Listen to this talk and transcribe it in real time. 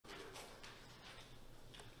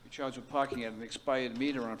Charged with parking at an expired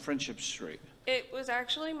meter on Friendship Street. It was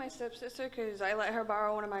actually my stepsister because I let her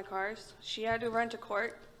borrow one of my cars. She had to run to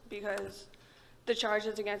court because the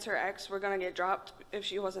charges against her ex were going to get dropped if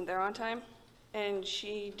she wasn't there on time. And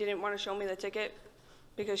she didn't want to show me the ticket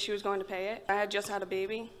because she was going to pay it. I had just had a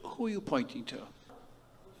baby. Who are you pointing to?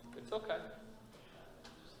 It's okay.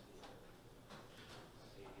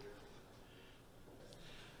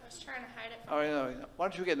 I was trying to hide it from All right, why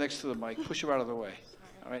don't you get next to the mic? Push her out of the way.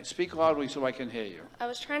 All right, speak loudly so I can hear you. I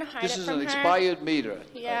was trying to hide This it is from an her. expired meter.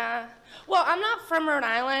 Yeah. Well, I'm not from Rhode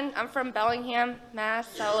Island. I'm from Bellingham, Mass.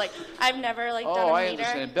 So, like, I've never, like, done Oh, a I meter.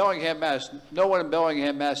 understand. Bellingham, Mass. No one in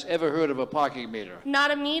Bellingham, Mass. ever heard of a parking meter.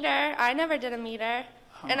 Not a meter. I never did a meter.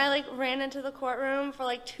 And I, like, ran into the courtroom for,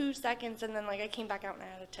 like, 2 seconds, and then, like, I came back out and I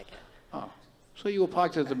had a ticket. Oh, so you were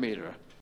parked at the meter.